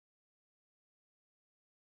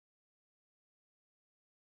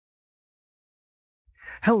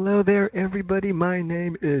Hello there, everybody. My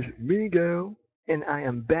name is Migo, and I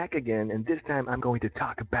am back again. And this time I'm going to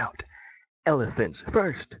talk about elephants.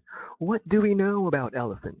 First, what do we know about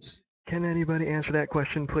elephants? Can anybody answer that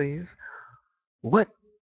question, please? What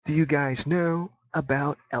do you guys know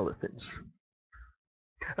about elephants?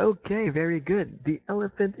 Okay, very good. The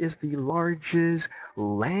elephant is the largest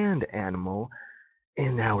land animal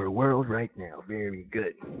in our world right now. Very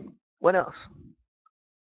good. What else?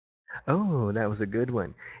 Oh, that was a good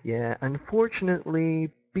one. Yeah, unfortunately,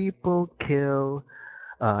 people kill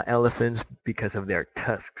elephants because of their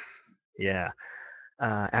tusks. Yeah,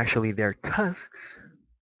 actually, their tusks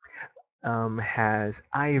has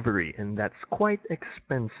ivory, and that's quite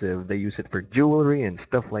expensive. They use it for jewelry and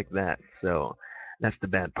stuff like that. So that's the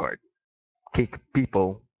bad part.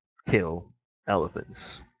 People kill elephants,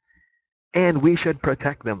 and we should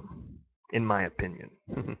protect them, in my opinion.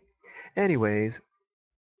 Anyways,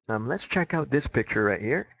 let's check out this picture right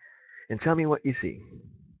here and tell me what you see.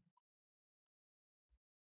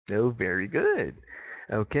 Oh, very good.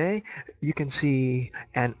 Okay, you can see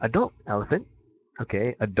an adult elephant.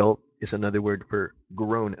 Okay, adult is another word for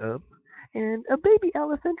grown up. And a baby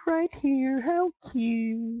elephant right here. How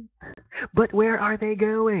cute. But where are they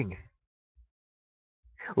going?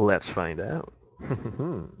 Let's find out.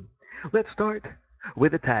 Let's start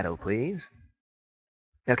with the title, please.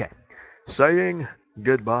 Okay, saying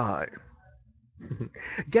goodbye.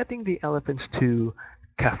 Getting the elephants to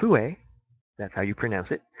Kafue, that's how you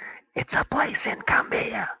pronounce it. It's a place in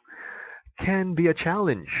Gambia. Can be a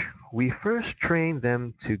challenge. We first train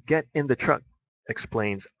them to get in the truck,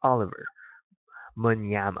 explains Oliver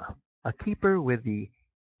Munyama, a keeper with the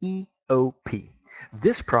EOP.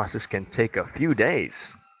 This process can take a few days.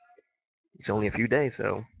 It's only a few days,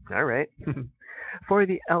 so all right. For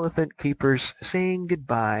the elephant keepers, saying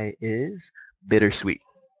goodbye is bittersweet.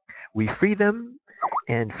 We free them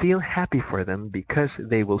and feel happy for them because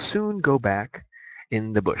they will soon go back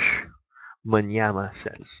in the bush, Munyama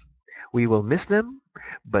says. We will miss them,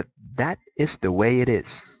 but that is the way it is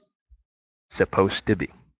supposed to be.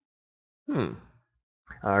 Hmm.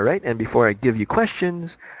 All right, and before I give you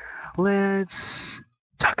questions, let's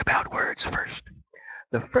talk about words first.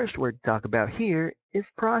 The first word to talk about here is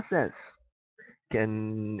process.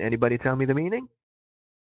 Can anybody tell me the meaning?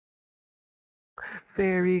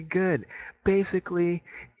 Very good. Basically,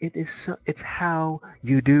 it's how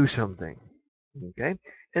you do something. Okay?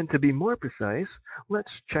 And to be more precise,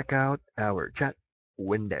 let's check out our chat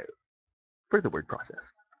window for the word process.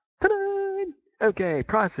 Ta-da! Okay,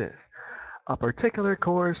 process. A particular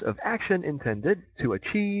course of action intended to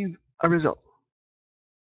achieve a result.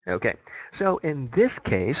 Okay, so in this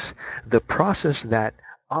case, the process that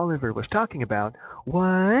Oliver was talking about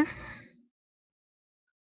was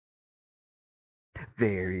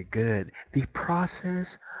very good. The process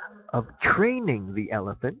of training the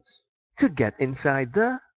elephants to get inside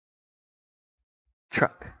the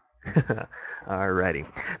truck. Alrighty.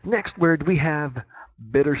 Next word we have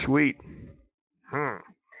bittersweet. Hmm.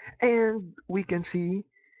 And we can see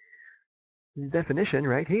the definition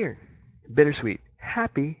right here. Bittersweet.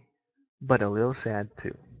 Happy, but a little sad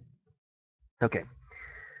too. Okay.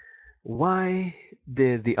 Why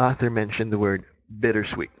did the author mention the word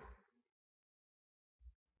bittersweet?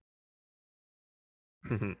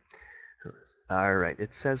 Alright, it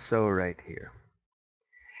says so right here.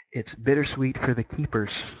 It's bittersweet for the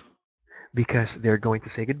keepers because they're going to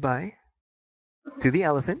say goodbye to the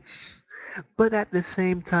elephants, but at the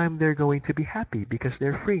same time they're going to be happy because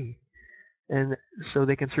they're free and so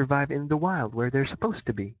they can survive in the wild where they're supposed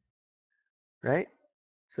to be, right?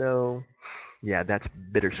 So, yeah, that's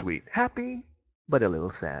bittersweet. Happy, but a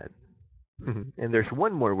little sad. And there's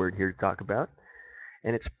one more word here to talk about,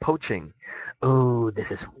 and it's poaching. Oh,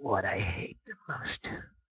 this is what I hate the most.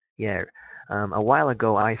 Yeah, a while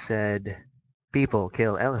ago I said people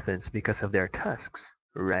kill elephants because of their tusks,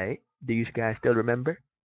 right? Do you guys still remember?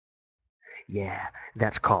 Yeah,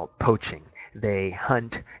 that's called poaching. They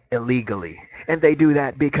hunt illegally, and they do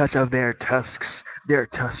that because of their tusks. Their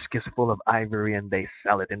tusk is full of ivory, and they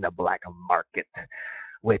sell it in the black market,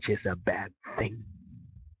 which is a bad thing.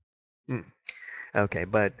 Hmm. Okay,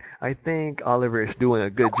 but I think Oliver is doing a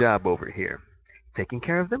good job over here, taking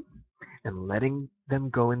care of them and letting them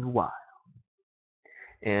go in the wild.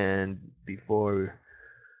 And before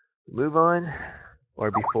we move on,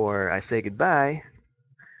 or before I say goodbye,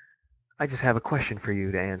 I just have a question for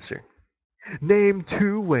you to answer. Name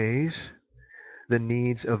two ways the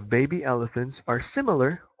needs of baby elephants are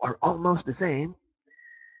similar or almost the same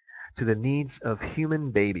to the needs of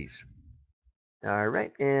human babies. All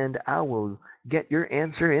right, and I will get your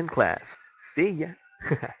answer in class. See ya.